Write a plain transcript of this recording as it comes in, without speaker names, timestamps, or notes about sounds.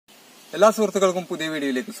എല്ലാ സുഹൃത്തുക്കൾക്കും പുതിയ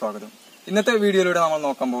വീഡിയോയിലേക്ക് സ്വാഗതം. ഇന്നത്തെ വീഡിയോയിലൂടെ നമ്മൾ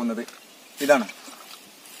നോക്കാൻ പോകുന്നത് ഇതാണ്.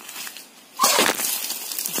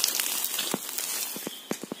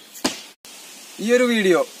 ഈ ഒരു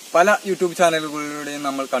വീഡിയോ പല യൂട്യൂബ് ചാനലുകളിലൂടെയും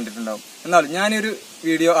നമ്മൾ കണ്ടിട്ടുണ്ടാവും. എന്നാൽ ഞാനൊരു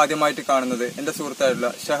വീഡിയോ ആദ്യമായിട്ട് കാണുന്നത് എന്റെ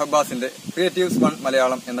സുഹൃത്തായിട്ടുള്ള ഷഹബാസിന്റെ ക്രിയേറ്റീവ്സ് 1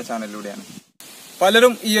 മലയാളം എന്ന ചാനലിലൂടെയാണ്.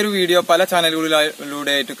 പലരും ഈ ഒരു വീഡിയോ പല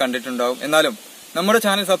ചാനലുകളിലൂടെയായിട്ട് കണ്ടിട്ടുണ്ടാവും. എന്നാലും നമ്മുടെ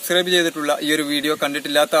ചാനൽ സബ്സ്ക്രൈബ് ചെയ്തിട്ടുള്ള ഈ ഒരു വീഡിയോ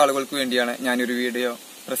കണ്ടിട്ടില്ലാത്ത ആളുകൾക്ക് വേണ്ടിയാണ് ഞാനൊരു വീഡിയോ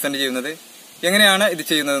പ്രസന്റ് ചെയ്യുന്നത്. എങ്ങനെയാണ് ഇത്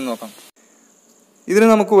ചെയ്യുന്നതെന്ന് നോക്കാം. ഇതിന്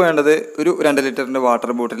നമുക്ക് വേണ്ടത് ഒരു 2 ലിറ്ററിന്റെ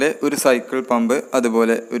വാട്ടർ ബോട്ടില്, ഒരു സൈക്കിൾ പമ്പ്,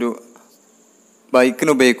 അതുപോലെ ഒരു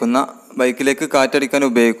ബൈക്കിലേക്ക് കാറ്റടിക്കാൻ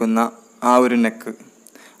ഉപയോഗിക്കുന്ന ആ ഒരു നെക്ക്.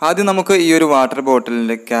 ആദ്യം നമുക്ക് ഈ ഒരു വാട്ടർ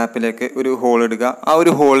ബോട്ടിലിന്റെ ക്യാപ്പിലേക്ക് ഒരു ഹോൾ ഇടുക. ആ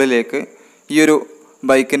ഒരു ഹോളിലേക്ക് ഈ ഒരു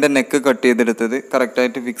ബൈക്കിന്റെ നെക്ക് കട്ട് ചെയ്തെടുത്തത്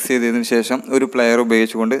കറക്റ്റായിട്ട് ഫിക്സ് ചെയ്തതിനു ശേഷം ഒരു പ്ലെയർ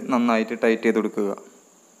ഉപയോഗിച്ചുകൊണ്ട് നന്നായിട്ട് ടൈറ്റ് ചെയ്ത് കൊടുക്കുക.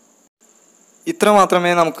 ഇത്ര മാത്രമേ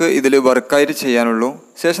നമുക്ക് ഇതിൽ വർക്കായിട്ട് ചെയ്യാനുള്ളൂ.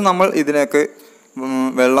 ശേഷം നമ്മൾ ഇതിലേക്ക്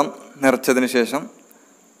വെള്ളം നിറച്ചതിന് ശേഷം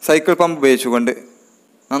സൈക്കിൾ പമ്പ് ഉപയോഗിച്ചുകൊണ്ട്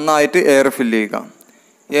നന്നായിട്ട് എയർ ഫില്ല് ചെയ്യുക.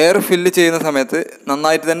 എയർ ഫില്ല് ചെയ്യുന്ന സമയത്ത്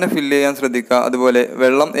നന്നായിട്ട് തന്നെ ഫില്ല് ചെയ്യാൻ ശ്രദ്ധിക്കുക. അതുപോലെ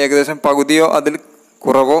വെള്ളം ഏകദേശം പകുതിയോ അതിൽ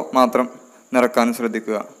കുറവോ മാത്രം നിറക്കാനും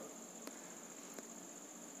ശ്രദ്ധിക്കുക.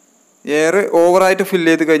 എയർ ഓവറായിട്ട് ഫില്ല്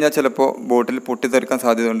ചെയ്ത് കഴിഞ്ഞാൽ ചിലപ്പോൾ ബോട്ടിൽ പൊട്ടിത്തെറിക്കാൻ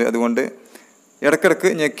സാധ്യതയുണ്ട്. അതുകൊണ്ട് ഇടയ്ക്കിടയ്ക്ക്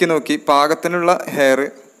ഞെക്കി നോക്കി പാകത്തിനുള്ള എയർ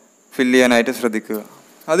ഫില്ല് ചെയ്യാനായിട്ട് ശ്രദ്ധിക്കുക.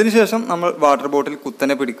 അതിനുശേഷം നമ്മൾ വാട്ടർ ബോട്ടിൽ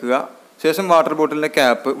കുത്തനെ പിടിക്കുക. ശേഷം വാട്ടർ ബോട്ടിലിൻ്റെ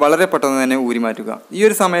ക്യാപ്പ് വളരെ പെട്ടെന്ന് തന്നെ ഊരി മാറ്റുക. ഈ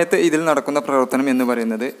ഒരു സമയത്ത് ഇതിൽ നടക്കുന്ന പ്രവർത്തനം എന്ന്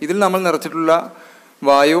പറയുന്നത്, ഇതിൽ നമ്മൾ നിറച്ചിട്ടുള്ള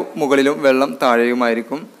വായു മുകളിലും വെള്ളം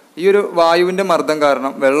താഴെയുമായിരിക്കും. ഈ ഒരു വായുവിൻ്റെ മർദ്ദം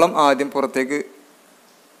കാരണം വെള്ളം ആദ്യം പുറത്തേക്ക്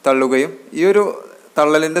തള്ളുകയും ഈ ഒരു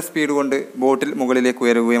തള്ളലിൻ്റെ സ്പീഡ് കൊണ്ട് ബോട്ടിൽ മുകളിലേക്ക്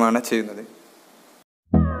ഉയരുകയുമാണ് ചെയ്യുന്നത്.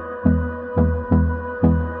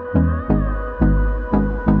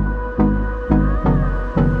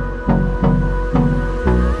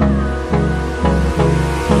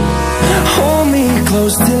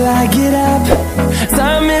 Close till I get up.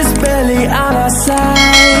 Time is barely on our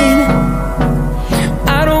side.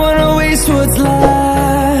 I don't wanna waste what's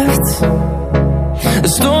left.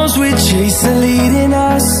 The storms we chase are leading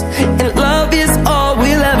us, and love is all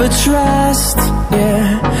we'll ever trust. Yeah,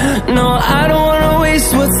 no, I don't wanna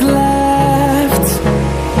waste what's left.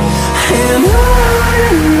 And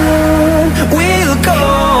on we'll go,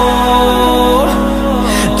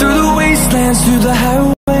 through the wastelands, through the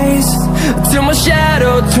highways, till my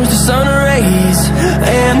shadow turns to sun rays.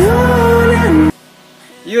 And on.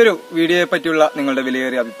 ഈ ഒരു വീഡിയോയെ പറ്റിയുള്ള നിങ്ങളുടെ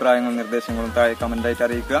വിലയേറിയ അഭിപ്രായങ്ങളും നിർദ്ദേശങ്ങളും താഴെ കമന്റായിട്ട്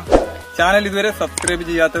അറിയിക്കുക. Channel ഇതുവരെ സബ്സ്ക്രൈബ്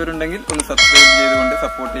ചെയ്യാത്തവരുണ്ടെങ്കിൽ ഒന്ന് സബ്സ്ക്രൈബ് ചെയ്തുകൊണ്ട്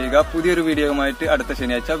സപ്പോർട്ട് ചെയ്യുക. പുതിയൊരു വീഡിയോയുമായിട്ട് അടുത്ത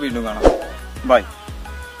ശനിയാഴ്ച വീണ്ടും കാണാം. ബൈ.